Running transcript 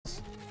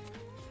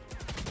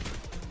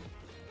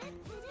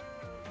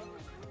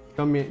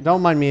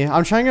Don't mind me.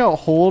 I'm trying to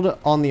hold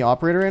on the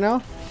operator right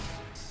now.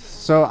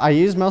 So I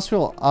use mouse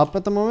wheel up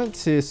at the moment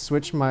to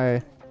switch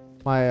my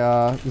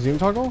zoom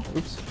toggle.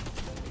 Oops.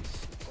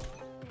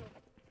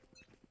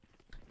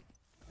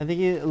 I think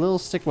a little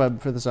stick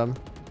web for the sub.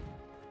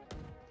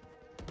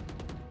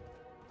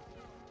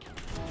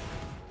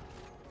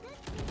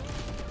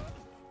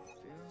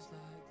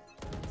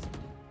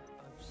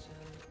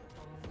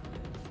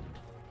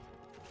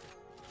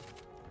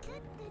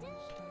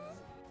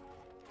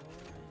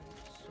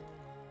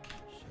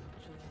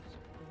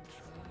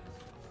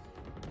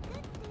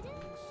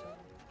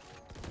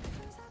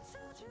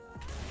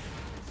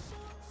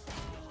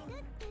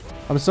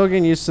 I'm still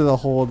getting used to the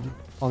hold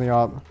on the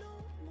op.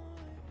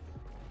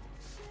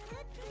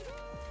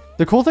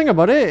 The cool thing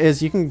about it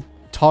is you can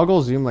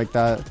toggle zoom like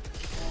that.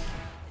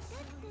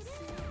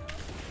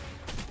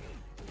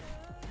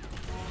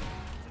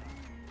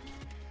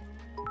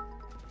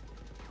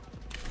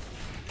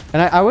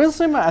 And I will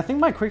say I think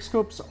my quick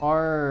scopes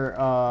are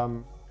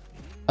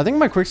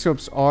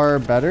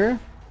better.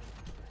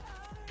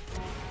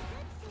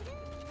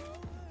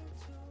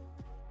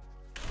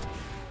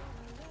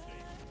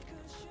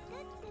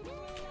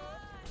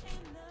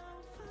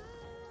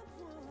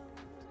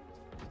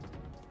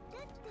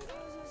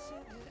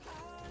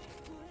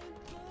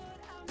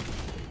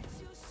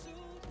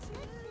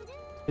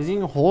 Is he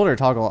hold or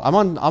toggle? I'm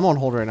on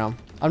hold right now.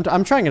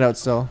 I'm trying it out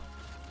still.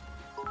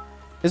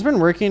 It's been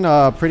working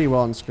pretty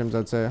well in scrims,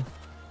 I'd say.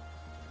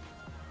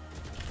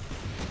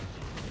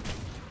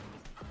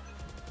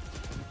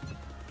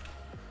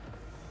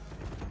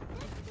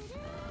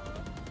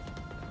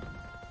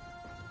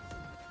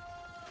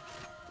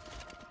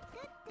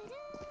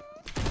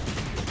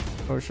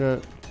 Oh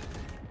shit.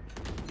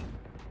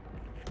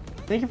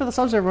 Thank you for the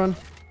subs, everyone.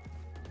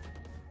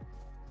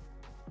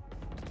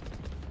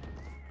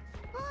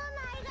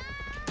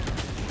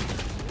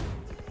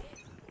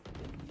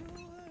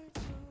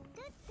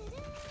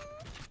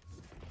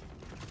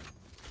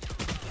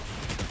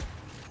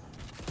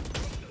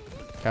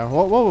 Yeah,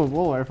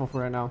 we'll rifle for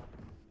right now.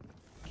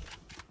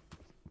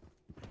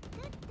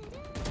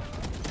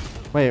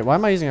 Wait, why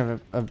am I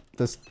using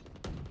this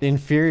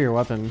inferior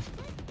weapon?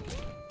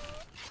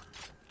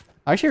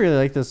 I actually really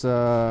like this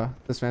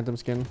this phantom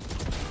skin.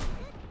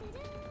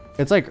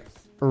 It's like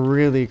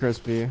really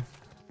crispy.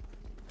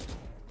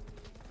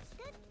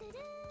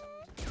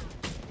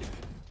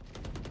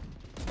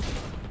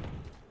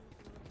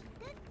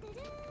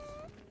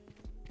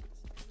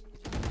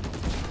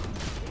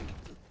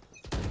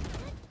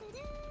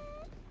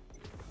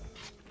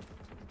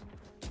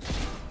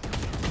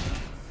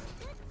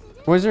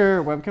 Was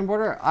your webcam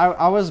border?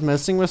 I was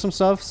messing with some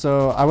stuff,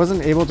 so I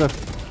wasn't able to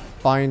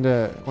find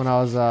it when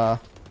I was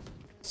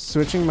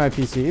switching my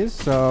PCs.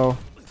 So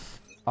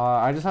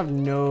I just have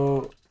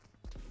no,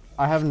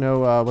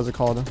 what's it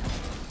called?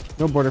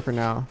 No border for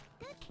now.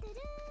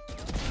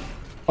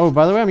 Oh,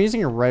 by the way, I'm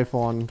using a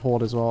rifle on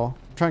hold as well.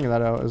 I'm trying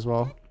that out as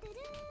well.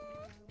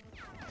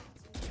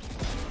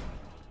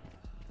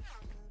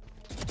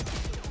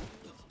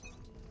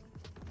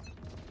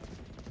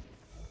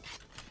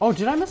 Oh,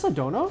 did I miss a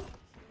dono?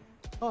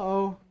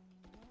 Uh-oh.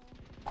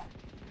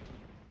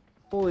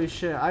 Holy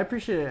shit. I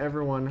appreciate it,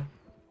 everyone.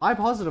 I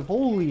positive.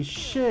 Holy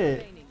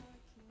shit.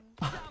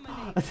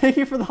 Thank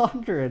you for the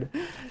 100.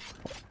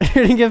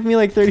 You're gonna give me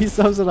like 30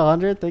 subs at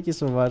 100? Thank you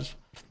so much.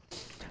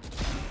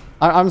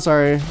 I'm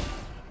sorry.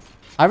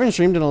 I haven't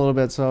streamed in a little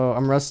bit, so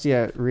I'm rusty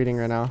at reading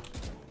right now.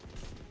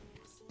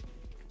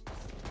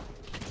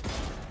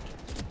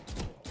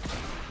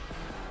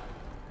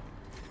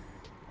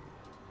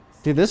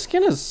 Dude, this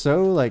skin is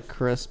so like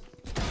crisp.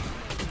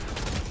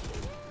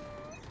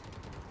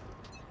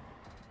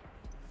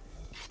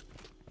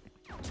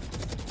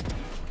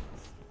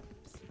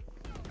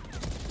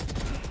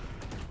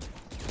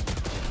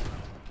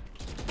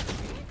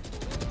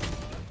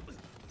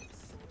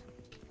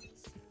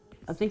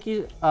 Thank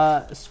you,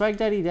 Swag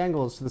Daddy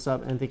Dangles for the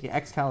sub, and thank you,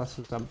 X Callus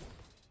for the sub.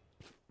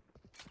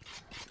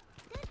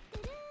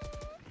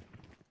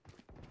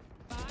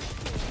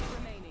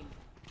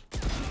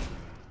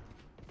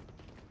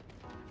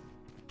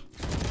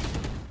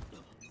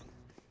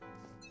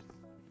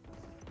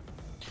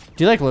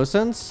 Do you like low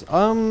sense?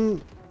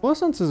 Low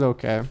sense is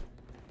okay.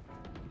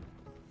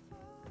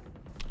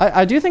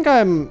 I do think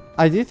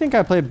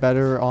I play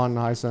better on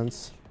high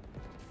sense.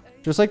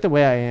 Just like the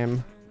way I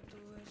aim.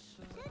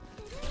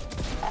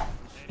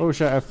 Oh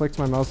shit, I flicked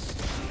my mouse.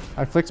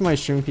 I flicked my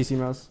stream PC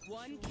mouse.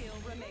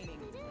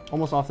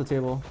 Almost off the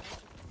table.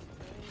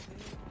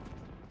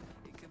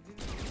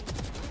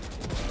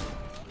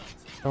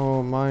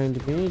 Don't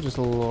mind me, just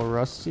a little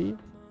rusty.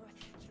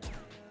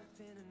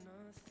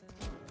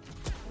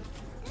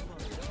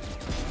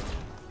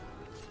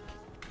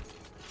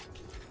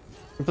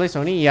 You play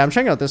Sony? Yeah, I'm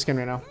trying out this skin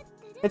right now.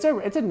 It's a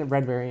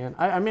red variant.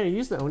 I mean, I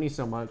use the Oni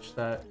so much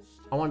that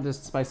I wanted to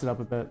spice it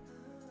up a bit.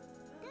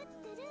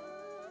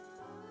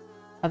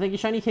 I thank you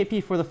Shiny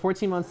KP for the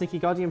 14 months. Thank you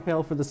Gaudium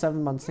Pale for the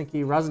 7 months. Thank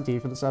you Razanti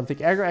for the sub.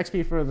 Thank you Aggro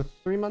XP for the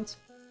 3 months.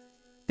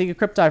 Thank you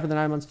Crypti for the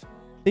 9 months.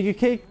 Thank you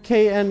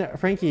KKN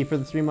Frankie for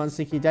the 3 months.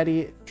 Thank you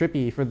Daddy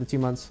Drippy for the 2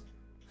 months.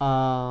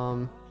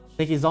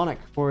 Thank you Zonic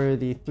for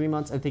the 3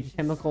 months, and thank you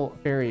Chemical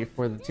Fairy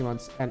for the 2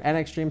 months, and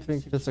NX Stream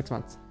thank you for the 6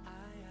 months.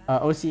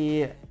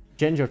 OC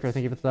Gen Joker,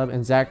 thank you for the sub,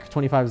 and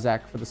Zach25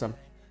 Zach for the sub.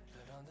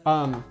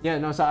 Yeah,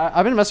 no, so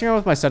I've been messing around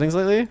with my settings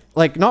lately.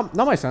 Like, not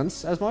my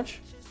sense as much,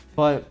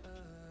 but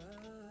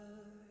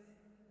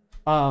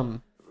by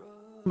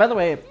the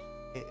way,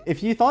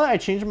 if you thought I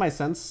changed my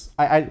sense,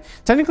 I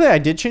technically I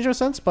did change my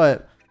sense,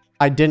 but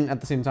I didn't at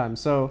the same time.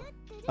 So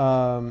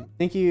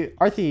thank you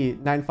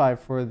Arthi95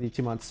 for the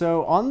 2 months.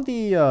 So on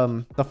the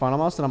final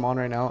mouse that I'm on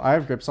right now, I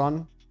have grips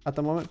on at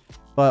the moment,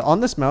 but on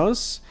this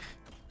mouse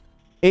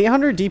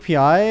 800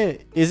 DPI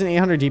isn't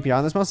 800 DPI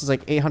on this mouse, it's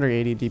like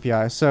 880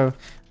 DPI. So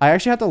I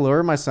actually had to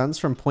lower my sense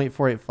from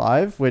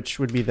 0.485, which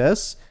would be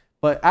this,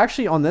 but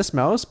actually on this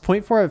mouse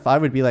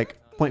 0.485 would be like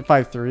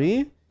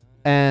 0.53,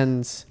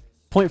 and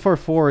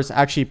 0.44 is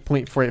actually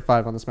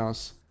 0.485 on this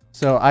mouse.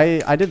 So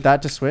I did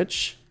that to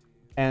switch,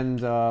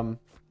 and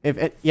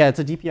yeah, it's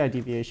a DPI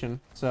deviation.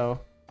 So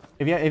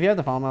if you have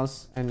the final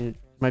mouse and you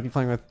might be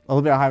playing with a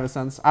little bit high of a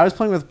sense, I was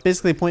playing with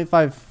basically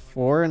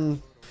 0.54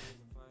 and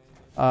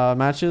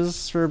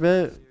matches for a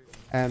bit,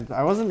 and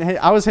I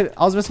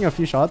was missing a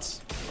few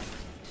shots,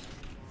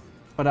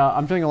 but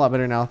I'm feeling a lot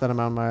better now that I'm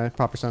on my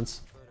proper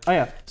sense. Oh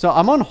yeah, so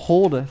I'm on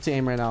hold to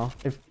aim right now.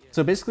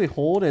 So basically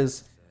hold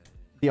is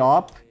the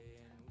op,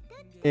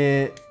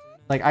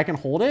 like I can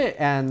hold it,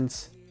 and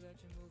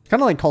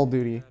kind of like Call of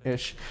Duty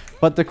ish,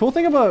 but the cool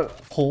thing about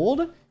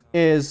hold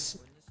is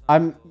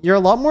you're a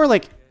lot more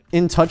like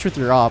in touch with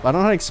your op. I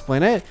don't know how to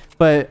explain it,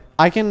 but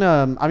I can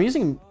I'm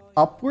using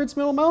upwards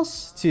middle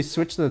mouse to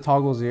switch to the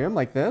toggle zoom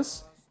like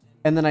this,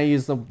 and then I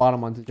use the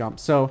bottom one to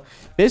jump. So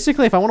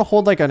basically if I want to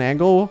hold like an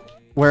angle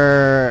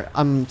where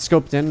I'm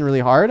scoped in really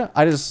hard,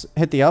 I just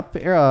hit the up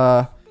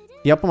on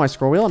my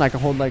scroll wheel, and I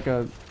can hold like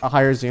a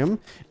higher zoom.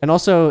 And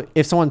also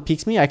if someone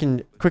peeks me, I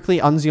can quickly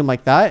unzoom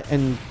like that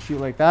and shoot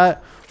like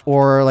that,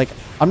 or like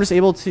I'm just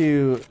able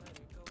to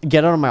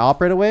get out of my op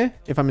right away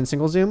if I'm in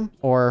single zoom,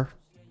 or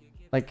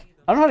like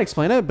I don't know how to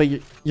explain it, but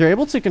you're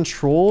able to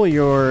control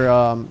your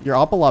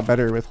op a lot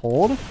better with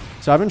hold.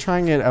 So I've been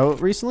trying it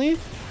out recently,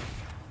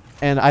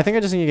 and I think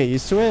I just need to get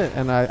used to it,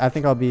 and I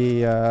think I'll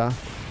be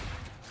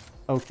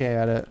okay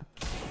at it.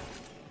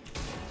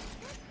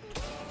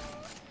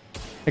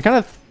 It kind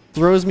of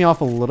throws me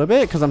off a little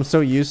bit because I'm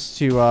so used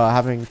to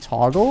having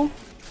toggle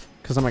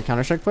because I'm a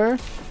Counter-Strike player.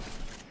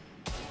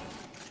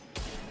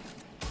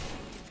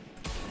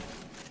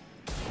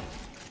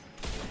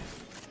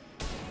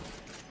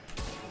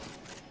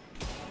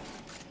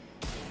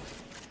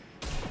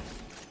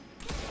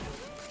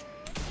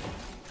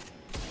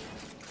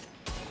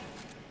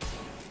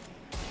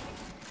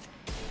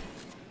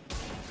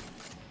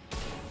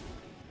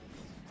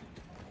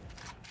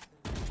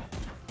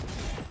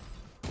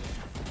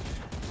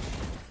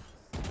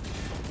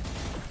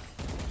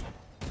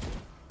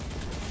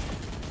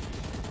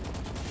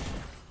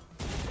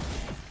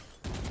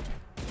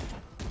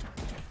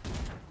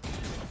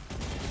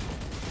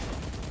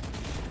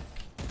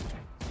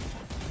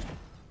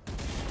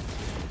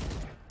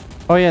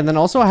 Oh yeah, and then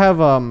also I have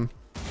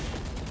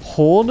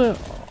hold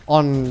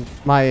on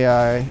my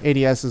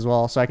ADS as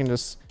well, so I can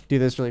just do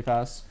this really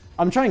fast.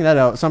 I'm trying that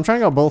out. So I'm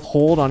trying out both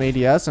hold on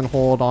ADS and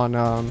hold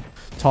on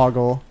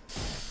toggle.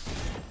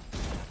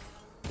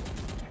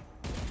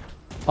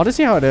 I'll just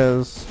see how it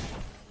is,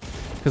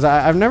 because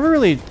I've never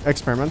really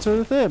experimented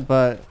with it,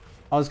 but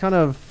I was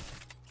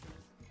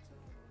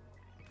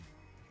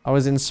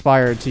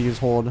inspired to use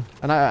hold,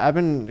 and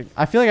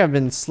I feel like I've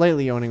been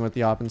slightly owning with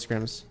the op and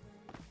scrims.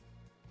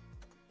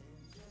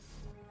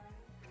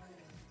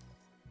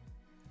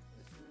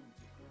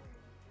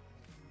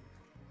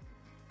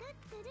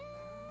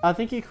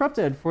 Thank you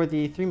Corrupted for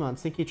the 3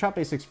 months. Thank you Trap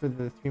Basics for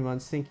the 3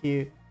 months. Thank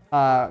you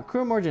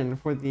Kuro Morgan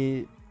for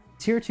the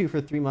tier 2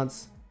 for 3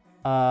 months.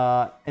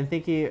 And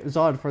thank you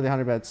Zod for the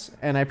 100 bits.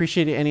 And I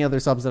appreciate any other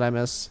subs that I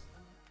miss.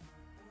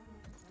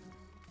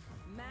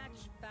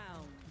 Match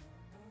found.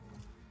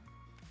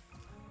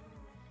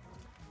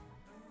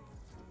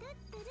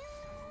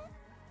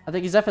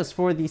 Thank you Zephys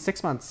for the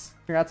 6 months.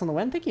 Congrats on the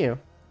win. Thank you.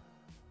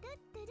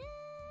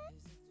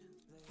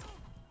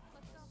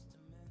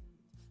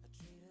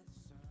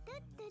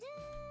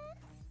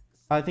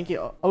 Thank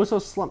you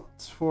Oso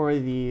Slumped for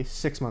the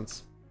 6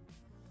 months.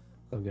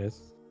 Oh,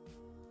 guys.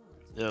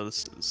 Yeah,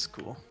 this is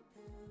cool.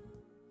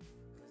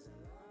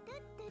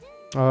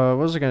 What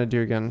was I gonna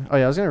do again? Oh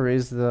yeah, I was gonna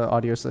raise the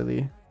audio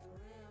slightly.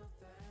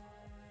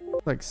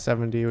 Like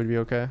 70 would be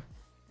okay.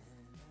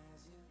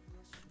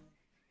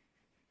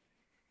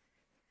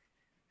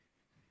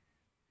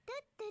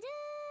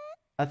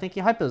 Thank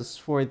you Hypers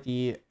for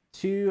the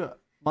 2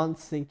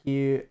 months. Thank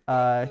you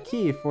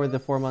Key for the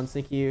 4 months.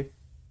 Thank you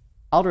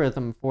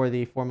Algorithm for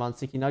the 4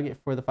 months. Thank you Nugget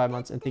for the 5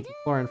 months. And thank you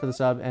Clorin for the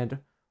sub. And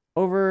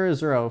Over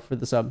Zero for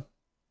the sub.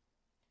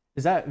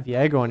 Is that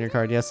Viego on your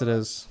card? Yes, it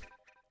is.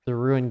 The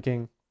Ruin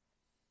King.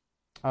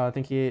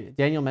 Thank you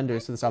Daniel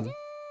Menders for the sub.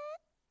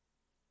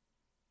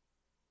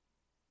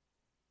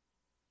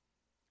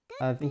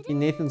 Thinking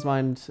Nathan's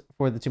mind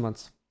for the 2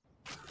 months.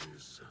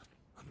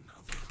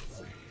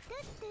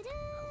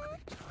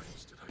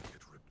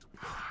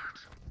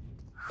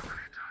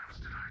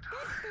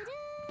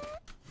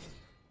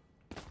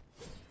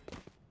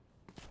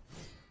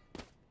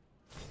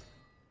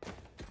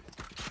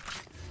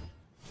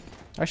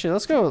 Actually,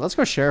 let's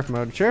go sheriff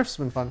mode. Sheriff's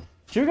been fun.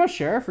 Should we go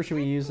sheriff or should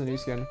we use the new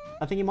skin?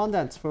 I think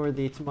Mondance for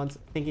the 2 months.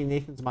 Thinking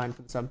Nathan's mind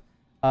for the sub.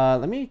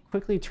 Let me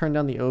quickly turn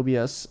down the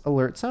OBS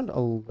alert sound a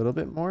little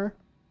bit more.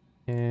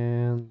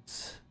 And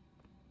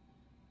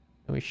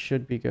we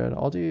should be good.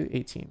 I'll do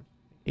 18.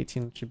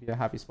 18 should be a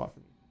happy spot for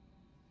me.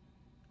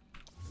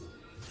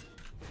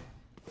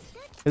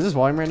 Is this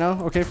volume right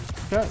now? Okay,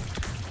 chat.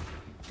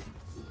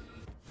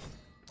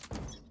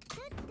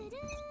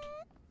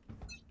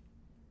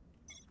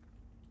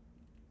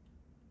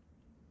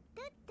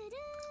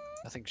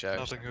 Nothing jokes.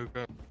 Nothing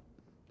hookah.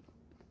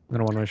 I'm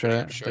gonna one-way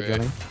shot. Sure, Sure,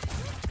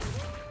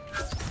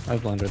 I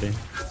have blind ready.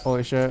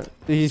 Holy shit.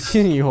 He's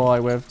seeing you while I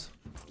whiffed.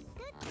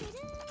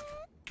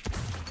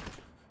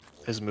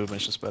 His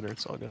movement's just better.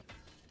 It's all good.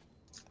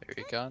 There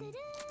you go.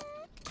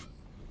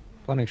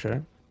 Planning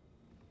sure.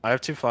 I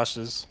have 2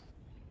 flashes.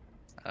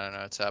 I don't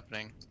know what's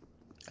happening.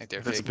 I think they're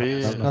If it's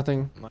fake. B.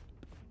 Nothing.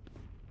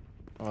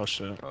 Oh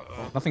shit.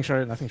 Nothing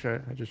sure. Nothing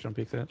sure. I just jump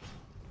peeked it.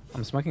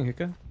 I'm smoking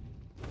hookah.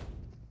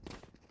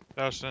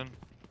 Dashed in.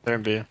 They're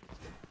in B.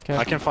 Okay.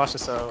 I can flash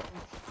this out.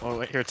 Oh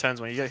wait, here 10s.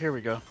 When you get here,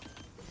 we go.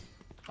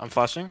 I'm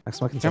flashing. I'm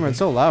smoking. Cameron, it's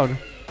so loud.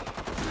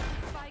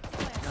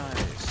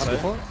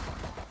 Nice.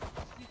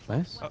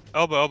 Nice.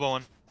 Elbow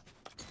one.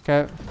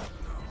 Okay.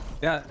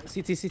 Yeah.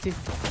 CT.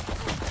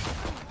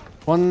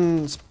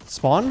 One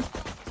spawn.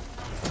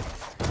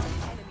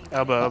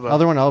 Elbow.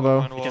 Other one elbow.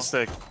 One You wall. can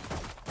stick.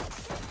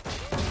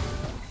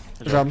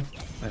 Good job.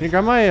 Can you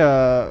grab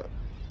my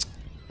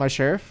my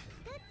sheriff?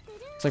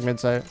 It's like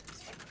mid-sight.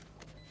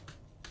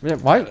 Yeah,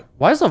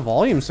 why is the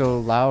volume so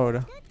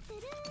loud?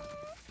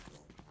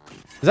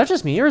 Is that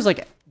just me or is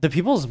like the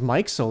people's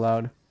mics so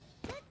loud?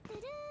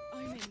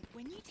 Omen,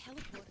 when you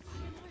teleport, I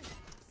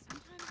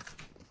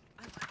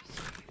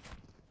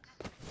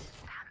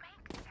don't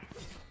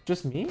know. Sometimes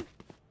Just me?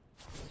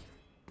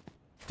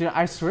 Dude,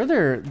 I swear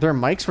their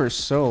mics were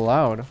so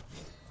loud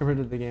compared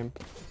to the game.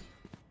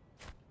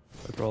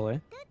 Control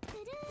A.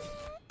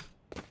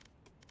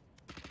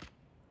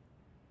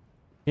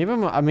 Maybe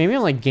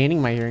I'm like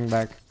gaining my hearing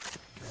back.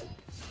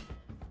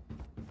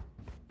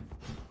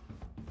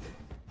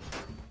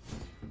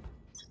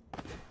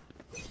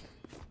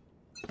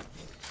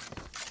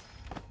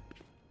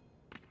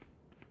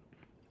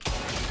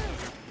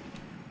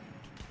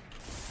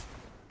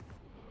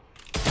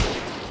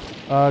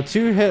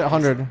 Two hit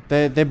 100.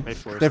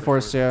 They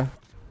forced, yeah.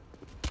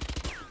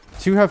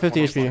 Two have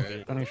 50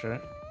 HP. Planning sure.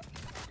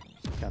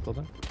 Cancel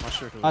them. Not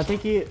sure who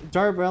Thank you,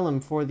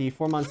 Darbrellum for the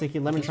 4 months. Thank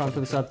you, Lemontron for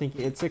the sub. Thank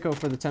you, Itziko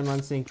for the 10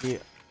 months. Thank you,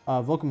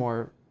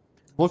 Volcamore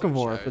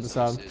for the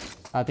sub.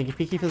 Thank you,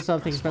 Piki for the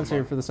sub. Thank you,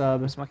 Spencer for the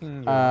sub. I'm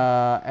smoking.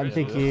 And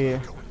thank you,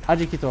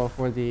 Ajikito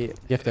for the I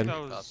gifted.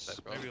 think that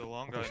was maybe a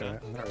long guy. Sure. No?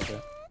 I'm not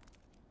ready.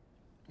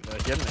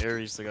 Get an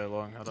Ares to go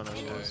long. I don't know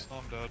who it was.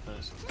 I'm dead.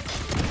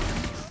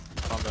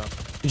 Calm down.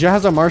 Jet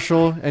has a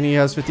Marshall and he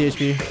has 50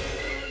 HP.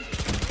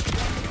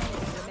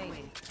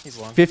 remaining. He's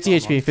long. 50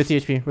 HP, 50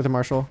 HP with a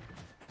Marshall.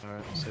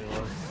 Alright, see you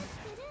later.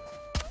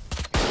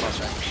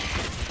 Flashing.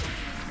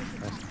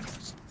 That's raised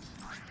us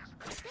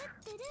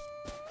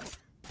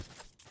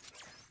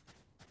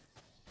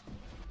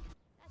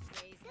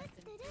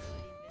some good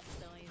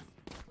inventories.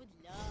 Would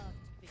love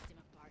to pick them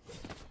apart.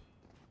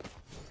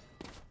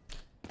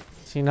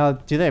 See now,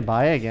 do they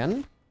buy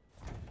again?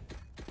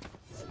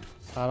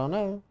 I don't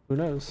know. Who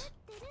knows?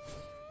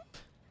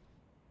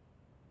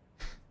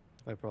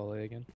 Play Pro A again.